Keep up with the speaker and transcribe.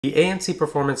The ANC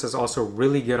performance is also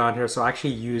really good on here, so I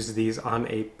actually used these on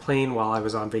a plane while I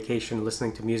was on vacation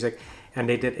listening to music, and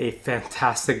they did a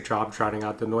fantastic job drowning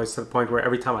out the noise to the point where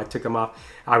every time I took them off,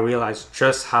 I realized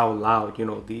just how loud,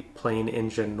 the plane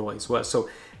engine noise was.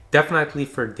 So definitely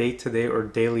for day-to-day or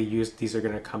daily use, these are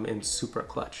going to come in super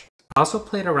clutch. I also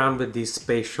played around with the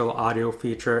spatial audio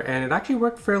feature, and it actually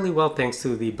worked fairly well thanks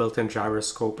to the built-in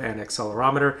gyroscope and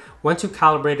accelerometer. Once you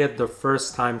calibrate it the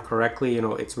first time correctly,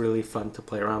 it's really fun to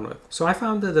play around with. So I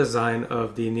found the design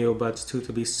of the Neobuds 2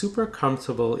 to be super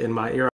comfortable in my ear.